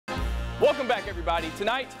Welcome back, everybody.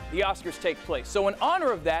 Tonight, the Oscars take place. So in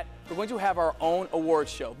honor of that, we're going to have our own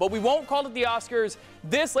awards show. But we won't call it the Oscars.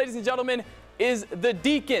 This, ladies and gentlemen, is the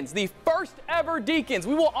Deacons, the first ever Deacons.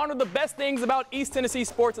 We will honor the best things about East Tennessee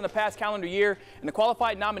sports in the past calendar year. And the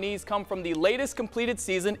qualified nominees come from the latest completed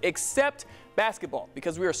season, except basketball,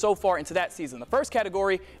 because we are so far into that season. The first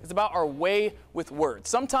category is about our way with words.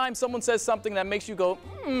 Sometimes someone says something that makes you go,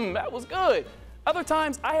 that was good. Other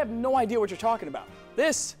times, I have no idea what you're talking about.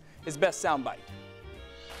 This is Best Soundbite.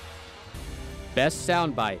 Best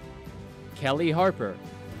Soundbite, Kelly Harper.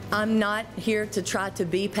 I'm not here to try to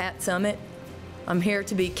be Pat Summitt. I'm here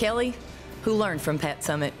to be Kelly, who learned from Pat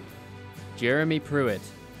Summitt. Jeremy Pruitt.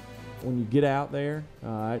 When you get out there,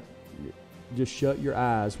 just shut your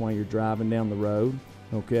eyes while you're driving down the road,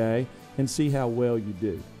 okay, and see how well you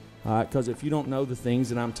do. All right, because if you don't know the things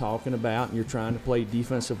that I'm talking about and you're trying to play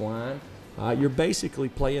defensive line, you're basically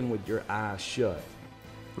playing with your eyes shut.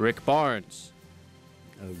 Rick Barnes.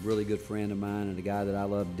 A really good friend of mine and a guy that I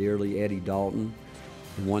love dearly, Eddie Dalton.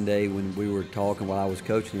 And one day when we were talking while I was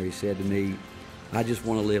coaching there, he said to me, I just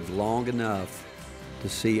want to live long enough to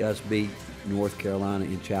see us beat North Carolina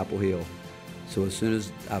in Chapel Hill. So as soon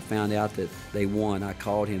as I found out that they won, I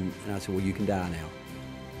called him and I said, well, you can die now.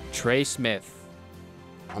 Trey Smith.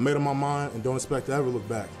 I made up my mind and don't expect to ever look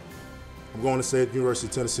back. I'm going to say at University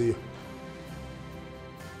of Tennessee.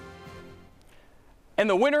 And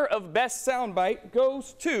the winner of Best Soundbite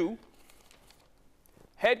goes to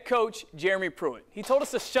head coach Jeremy Pruitt. He told us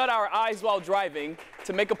to shut our eyes while driving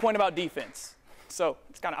to make a point about defense. So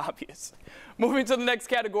it's kind of obvious. Moving to the next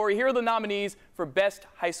category, here are the nominees for Best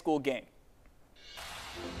High School Game.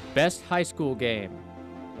 Best High School Game,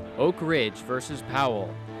 Oak Ridge versus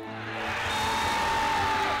Powell.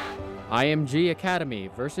 IMG Academy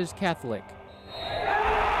versus Catholic.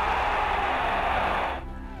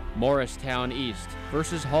 Morristown East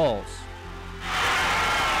versus Halls.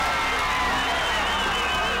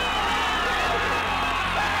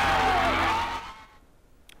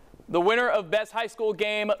 The winner of Best High School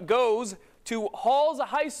Game goes to Halls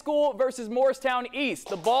High School versus Morristown East.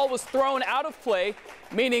 The ball was thrown out of play,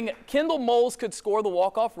 meaning Kendall Moles could score the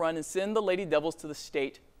walk-off run and send the Lady Devils to the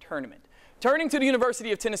state tournament. Turning to the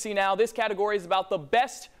University of Tennessee now, this category is about the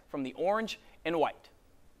best from the orange and white.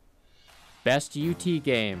 Best UT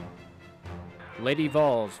Game, Lady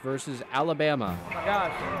Vols versus Alabama. Oh my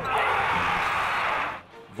gosh.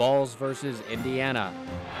 Vols versus Indiana.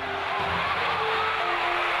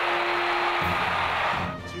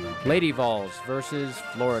 Lady Vols versus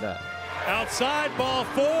Florida. Outside ball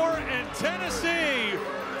 4, and Tennessee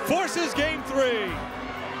forces game 3.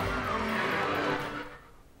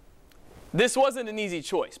 This wasn't an easy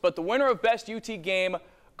choice, but the winner of Best UT Game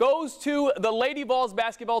goes to the Lady Vols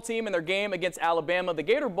basketball team in their game against Alabama. The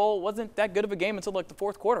Gator Bowl wasn't that good of a game until like the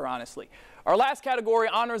fourth quarter, honestly. Our last category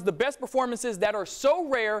honors the best performances that are so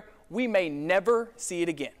rare we may never see it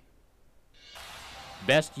again.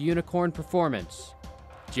 Best Unicorn Performance,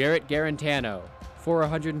 Jarrett Garantano,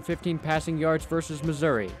 415 passing yards versus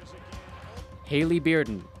Missouri. Haley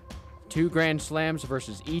Bearden, 2 Grand Slams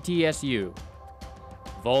versus ETSU.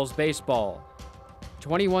 Vols Baseball,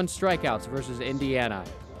 21 strikeouts versus Indiana.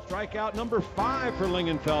 Strikeout number 5 for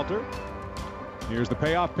Lingenfelter. Here's the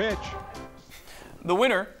payoff pitch. The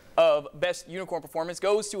winner of Best Unicorn Performance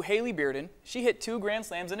goes to Haley Bearden. She hit 2 Grand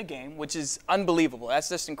Slams in a game, which is unbelievable. That's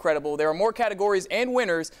just incredible. There are more categories and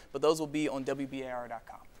winners, but those will be on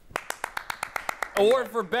WBAR.com. Award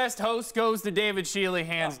for Best Host goes to David Schiele,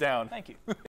 hands down. Thank you.